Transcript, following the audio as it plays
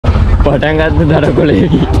පටන් ගත්ත දඩකොලේ.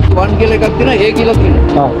 1 කියලා එකක් තියෙනවා A කියලා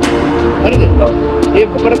තියෙනවා. හරිද? ඒ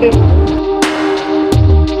මොකටද?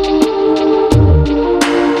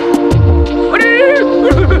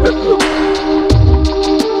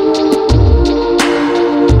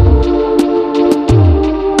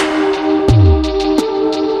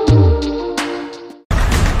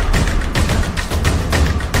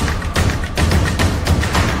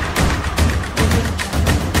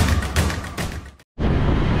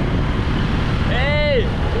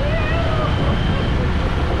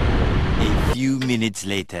 Minutes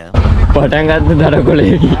later. පටන් ගත්ත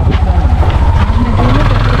දඩකොලේ.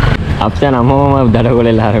 අප්සන් අම්මම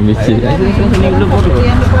දඩකොලේ ආරම්භිච්චි.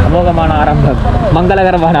 අමෝගමන ආරම්භ.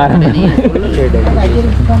 මංගලකරමන ආරම්භ.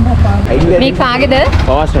 මේ කාගේද?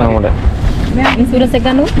 පවස් නමුඩ. ඉන්ෂුරන්ස් එක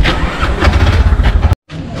ගන්නු.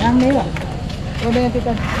 යම් මේවා. ඔබේ ටික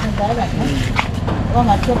දාගන්න. ඔය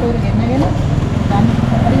මැච්චෝ පෙර ගෙන්නගෙන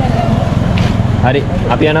හරි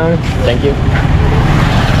අපි යනවා. Thank you.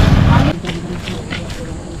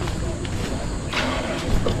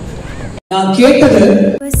 நான் கேட்டது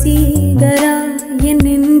வசீகரா என்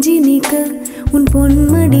நெஞ்சினிக்க உன்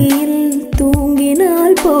பொன்மடியில்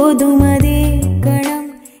தூங்கினால் போதும் அதே கணம்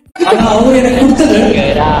ஆனா அவர் எனக்கு கொடுத்தது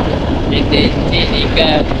என் நெஞ்சினிக்க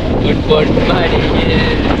உன் பொன்மடியில்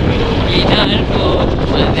தூங்கினால்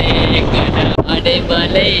போதும் அதே கணம்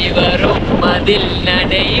அடைமலை வரும் மதில்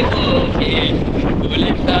நடைவோமே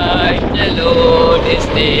உலகாய்ச்சலோடு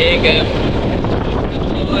ஸ்நேகம்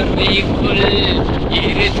ஓர்வைக்குள்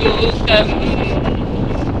இரு தூக்கம்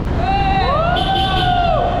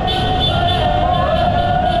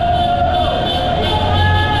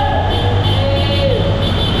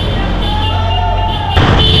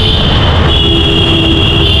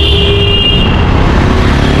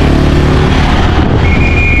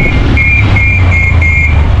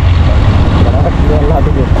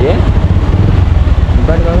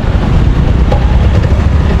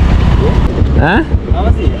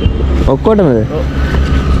ඔක්කොටමද?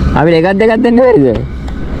 අපි එකක් දෙකක් දෙන්න බැරිද?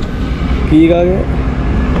 කීකාගේ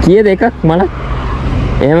කීයද එකක් මලක්?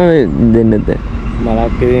 එහෙම දෙන්නද?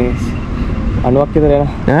 මලක් ඉතින් 90ක් විතර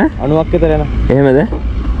යනවා. ඈ 90ක් විතර යනවා. එහෙමද?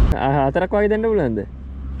 හතරක් වගේ දෙන්න පුළුවන්ද?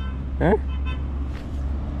 ඈ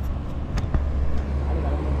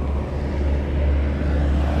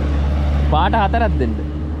පාට හතරක් දෙන්න.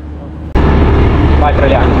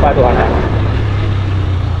 පාටරලි අනිපාත වහන්න.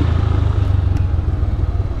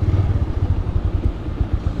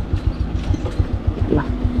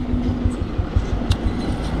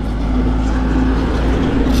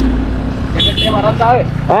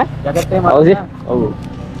 ඈ? ජගත්තේ ඔව්ද? ඔව්.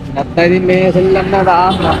 නැත්නම් ඉතින් මේ සෙල්ලම්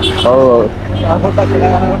දාන්න. ඔව්. ආපොට්ටක්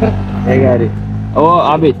කියලා යනකොට ඒක හරි. ඔව්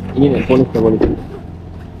අපි ඉන්නේ පොලිස්.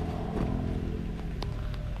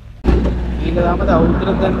 ඊළ දාමද අවුරුද්දක්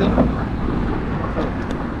දැන් දෙන්න.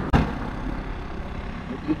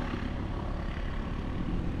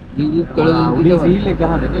 ඊළු කළා උඩ සීල් එක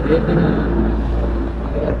ගහන්න නේ ඩේට් එක.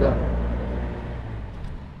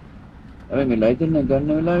 අර මේ ලයිසන් එක ගන්න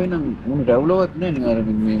වෙලාවේ නම් මොන රැවුලවත් නැහැ නේ අර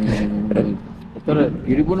මේ ඒතර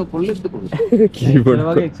කිරිබුණු පොල්ලෙද්ද කොහොමද? කිරිබුණු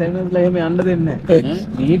වගේ එක්සයිට්මන්ට්ලා එහෙම යන්න දෙන්නේ නැහැ.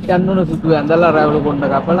 මීට් යන්න ඕන සුදු ඇඳලා රැවුල කොණ්ඩ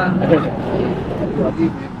කපලා. අපි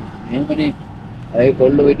එහෙමනේ අය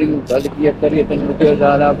කොල්ල වෙටින් කාලේ කීයක් හරි එතන රුපියල්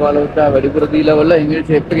 1000 15 වැඩිපුර දීලා වල ඉංග්‍රීසි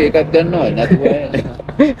ෂේප් එක එකක් ගන්නවා නැතුව.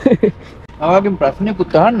 ආවගේ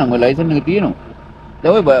ප්‍රශ්නකුත් අහන්නම් ඔය ලයිසන් එක තියෙනවා.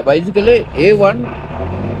 දැන් ඔය බයිසිකලේ A1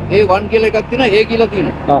 කියලා එකක් තියෙනවා A කියලා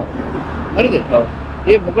තියෙනවා. ආ හරිද? ඔව්.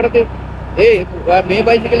 ඒ මොකටද මේ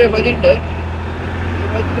බයිසිකලේ වදින්න මේ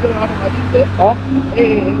බයිසිකලේ වාහන වදින්න ආ ඒ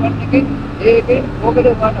A1 එකේ ඒකේ මොකද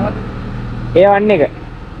වාහන ඒ වන්නේ එක.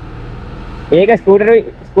 ඒක ස්කූටර්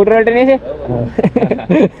වලට නේද?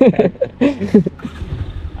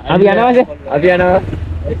 අපි යනවා.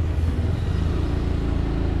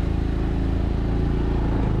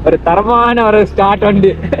 ஒரு தரமான ஒரு ஸ்டார்ட்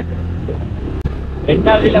வந்து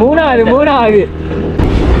மூணாவது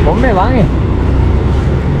பொம்மை வாங்க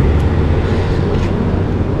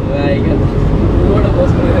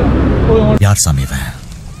யார் சாமி இவன்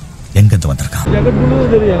எங்கிருந்து வந்திருக்கான்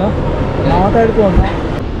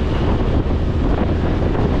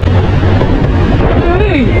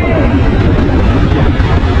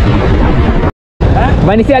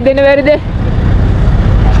மனுஷி அது என்ன வருது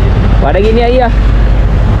வடகினி ஐயா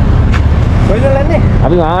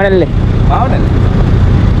අපි මාවනල්ලේ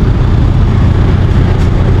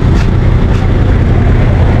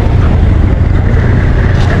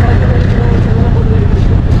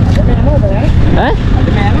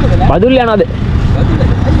බදුල්ල යනවද?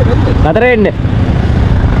 නතර වෙන්න.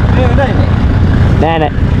 නෑ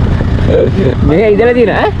නෑ. මේ ඉඳලා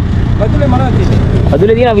තියෙන ඈ? බදුල්ලේ මොනවද තියෙන්නේ?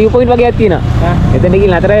 අදුලේ තියෙන view point වගේක් තියෙනවා. එතන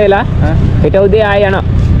ගිහින් නතර වෙලා හෙට උදේ ආය යනවා.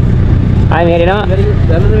 ආය මෙහෙට එනවා.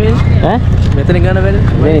 ඈ මෙතන ගන්න බැරිද?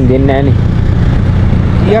 මෙතනින් දෙන්නේ නැහනේ.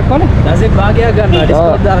 කීයක් වල? 10ක් භාගයක් ගන්නවා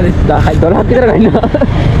ඩිස්කවුන්ට් දාලා 12ක් විතර ගන්නවා.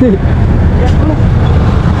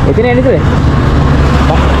 එතන එන්නද?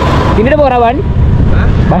 තින්නට පොරා වන්නේ?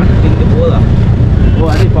 බා තින්න පොදා. ஓ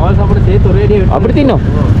அடி பால் சாப்பிட சேர்த்து ஒரே அடி அப்படி தின்னோம்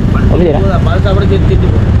அப்படி தேரா பால் சாப்பிட சேர்த்து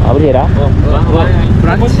தின்னு அப்படி தேரா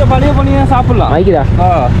கொஞ்சம் பழைய பண்ணியா சாப்பிடலாம் மைக்குதா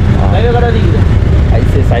சைவ கடை இருக்குது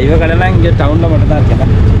ஐஸ் சைவ கடைலாம் இங்கே டவுனில் மட்டும் தான் இருக்கேன்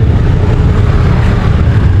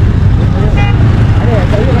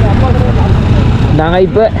நாங்கள்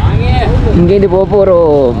இப்போ இங்கேருந்து போக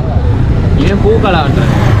போகிறோம் இவன்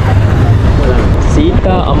பூக்கலான்றேன்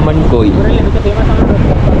சீதா அம்மன் கோயில்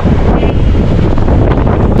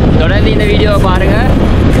தொடர்ந்து இந்த வீடியோவை பாருங்க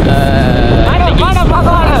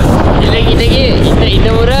இன்னைக்கு இந்த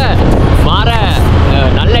முறை மாற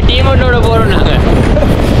நல்ல டீம் ஒன்னோட போறோம் நாங்க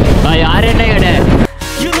யார் என்ன கடை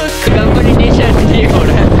கம்பெனி டிஷர்ட் டீமோட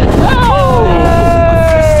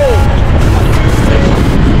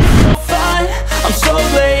I'm so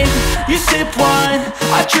late, you sip wine,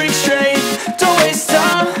 I drink straight, don't waste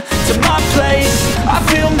time to my place, I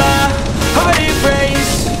feel my heart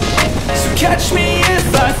erase, so catch me if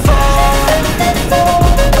I fall.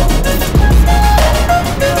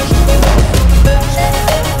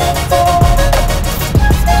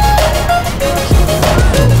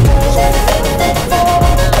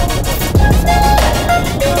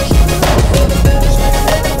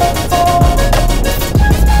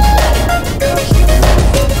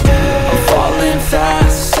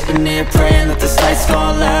 Praying that this night's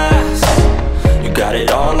gonna last. You got it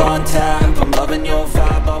all on tap. I'm loving your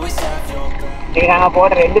vibe. Always have your back. நாங்க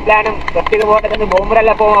போட்ட ரெண்டு பிளானும் ஃபர்ஸ்ட்டுக்கு போட்டது வந்து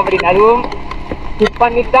பொம்பரல்ல போவோம் அப்படின்னு அதுவும் skip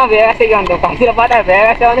பண்ணிட்டு தான் வேகஸைக்கு வந்தோம் கடைசியில் பார்த்தா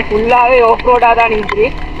வேகஸை வந்து ஃபுல்லாகவே ஆஃப் ரோடாக தான் இருந்துச்சு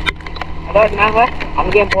அதாவது நாங்கள்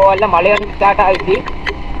அங்கேயும் போகல மழை வந்து ஸ்டார்ட் ஆகிடுச்சு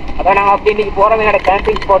அதான் நாங்கள் அப்படி இன்னைக்கு போகிறோம் என்னோட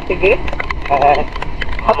கேம்பிங் ஸ்பாட்டுக்கு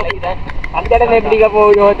அந்த இடம் எப்படிக்க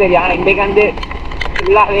போகுதோ தெரியும் ஆனால் இன்றைக்கு வந்து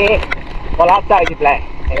ஃபுல்லாகவே கொலாப்ஸ் ஆகிடுச்சு பிளான்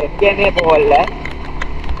எங்கேயுமே போகல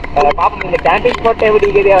பாப்போம் இந்த கேம்பிங் ஸ்பாட் எப்படி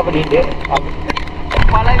இருக்குது அப்படின்ட்டு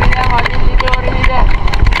மழை விதா வந்துட்டு ஒரு வித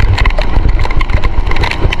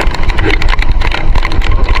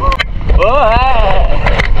ஓ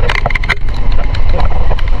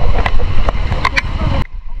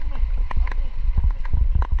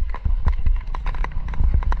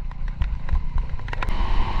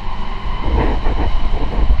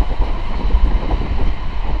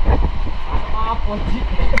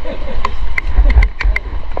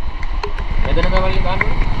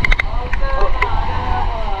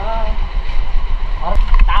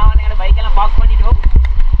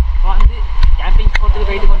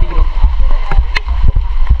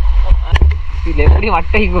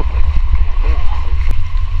மட்டைக்கும்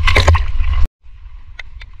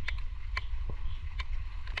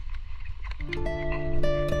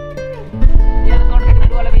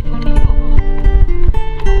நடுவால வைத்து கொண்டிருக்கிறோம்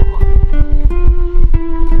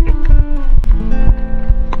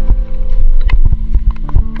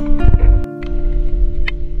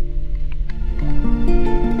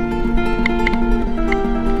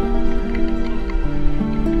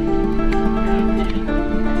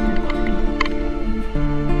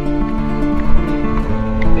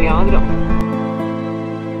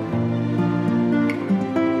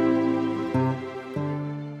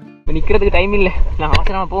நிக்கிறதுக்கு டைம் இல்லை நான்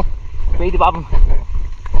அவசரமா போயிட்டு பார்ப்போம்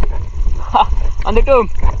வந்துட்டோம்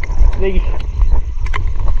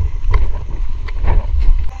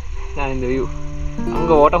நான் இந்த வியூ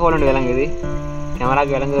அங்கே வாட்டர் ஃபால் ஒன்று விளங்குது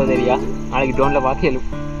கேமராவுக்கு விளங்குதோ தெரியா நாளைக்கு ட்ரோனில் பார்த்து எழும்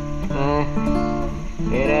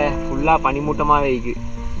வேற ஃபுல்லாக பனிமூட்டமாக வைக்கு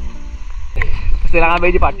சரி நாங்கள்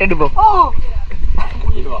போயிட்டு பட்டெடுப்போம்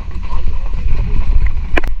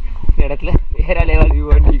இந்த இடத்துல வேற லெவல் வியூ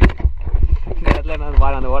வண்டி இந்த இடத்துல நான்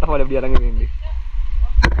பாரு அந்த வாட்டர் ஃபால் எப்படி இறங்குது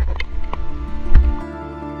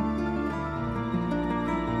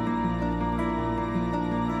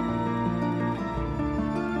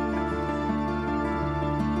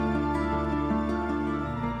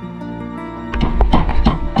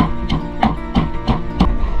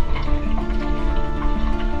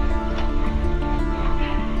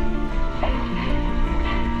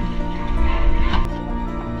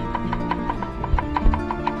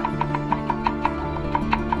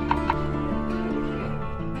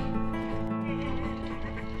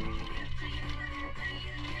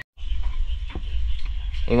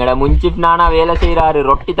எங்கட முன்சிப் நானா வேலை செய்யறாரு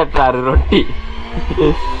ரொட்டி தட்டுறாரு ரொட்டி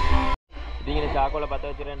இதுங்க சாக்கோல பத்த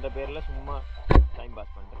வச்சிருன்ற பேர்ல சும்மா டைம்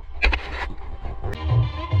பாஸ் பண்றேன்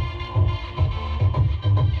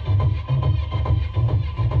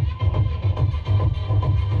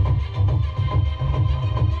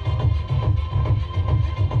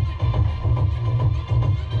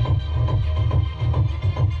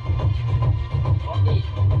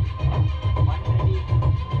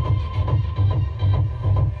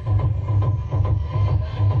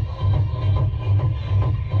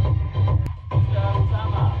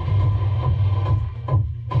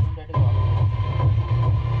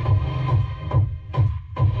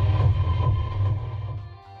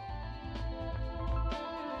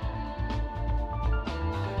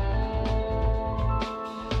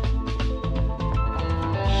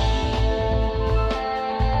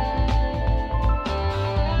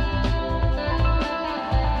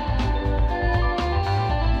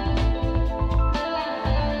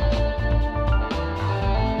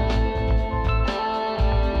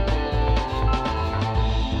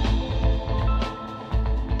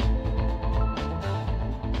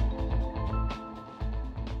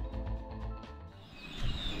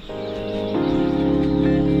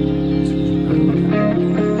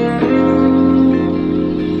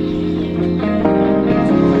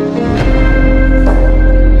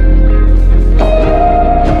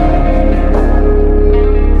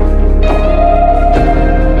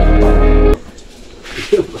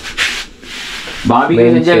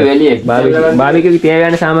பாபிக்கு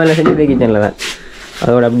தேவையான சாமான்லாம் செஞ்சு கிச்சனில் தான்.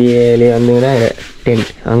 அதோட அப்படியே வந்தீங்கன்னா டென்ட்,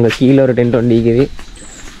 அங்கே கீழே ஒரு டென்ட் ஒன்று இருக்குது,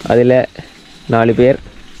 அதில் 4 பேர்.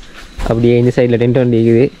 அப்படியே இந்த சைடில் டென்ட் ஒன்று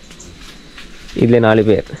இருக்குது, இதில் 4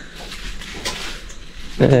 பேர்.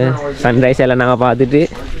 சன்ரைஸ் எல்லாம் நாங்கள் பார்த்துட்டு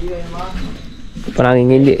இப்போ நாங்கள்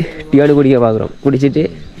இங்கேருந்து டீயோடு குடிக்க பார்க்குறோம். குடிச்சிட்டு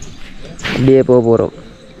அப்படியே போக போகிறோம்.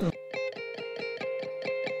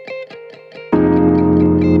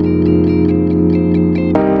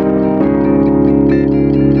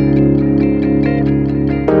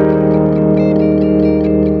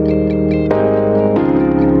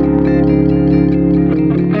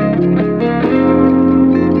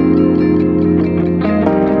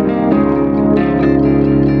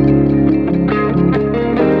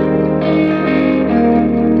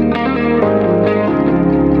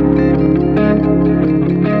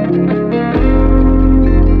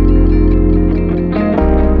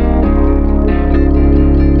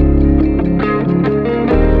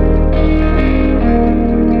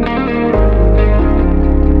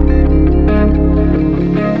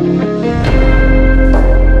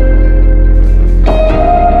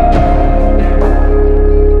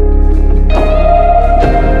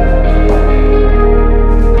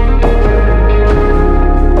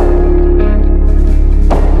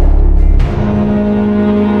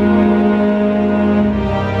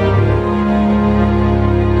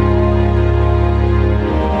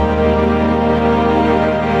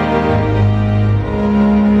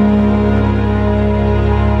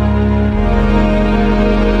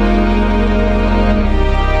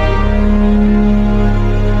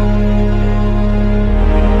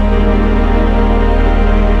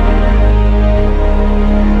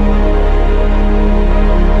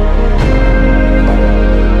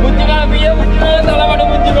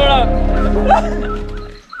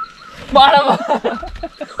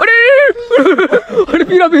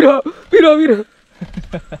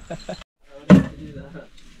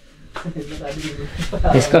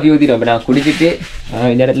 நெஸ்காஃபி ஊற்றிடும். இப்போ நான் குடிச்சிட்டு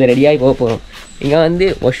இந்த இடத்துல ரெடியாகி போக போகிறோம். இங்கே வந்து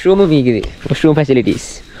வாஷ்ரூமும் இருக்குது, வாஷ்ரூம் ஃபெசிலிட்டிஸ்.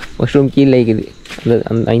 வாஷ்ரூம் கீழே இருக்குது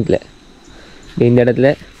அந்த 9th. இந்த இடத்துல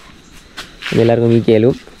எல்லாருக்கும்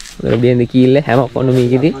மீக்கேலும் அப்படியே அந்த கீழே ஹேமப் ஒன்று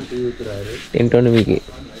மீக்குது, டென்ட் ஒன்று மீக்குது.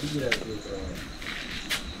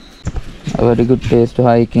 A very good place to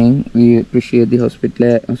hiking. We appreciate the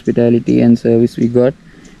hospitality and service we got.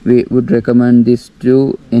 We would recommend this to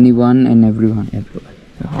anyone and everyone.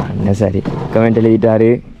 என்ன சரி கமெண்ட் எழுதிட்டாரு.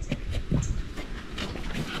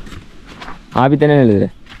 ஆபித்தானே எழுதுற,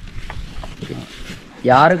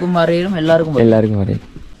 யாருக்கும் வரையிலும் எல்லாருக்கும் வரையும்.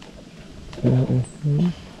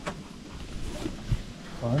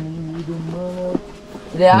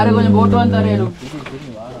 இது யாரு கொஞ்சம் போட்டு வந்தாரேலும்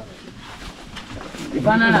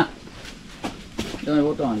இப்பானா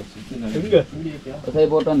போட்டு வாங்க எங்க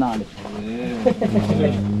போட்டு வந்தாங்க.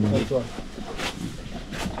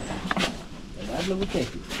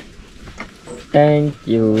 Thank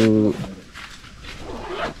you.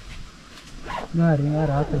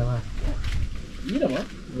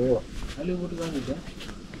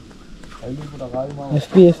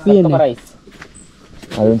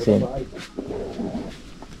 அதுவும் சரி.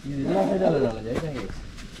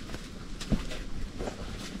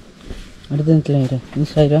 அடுத்த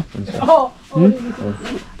இன்ஸ்டாகிராம்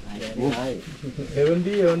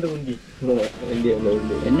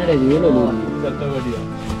என்னடா இது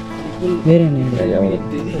வேற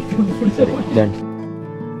என்ன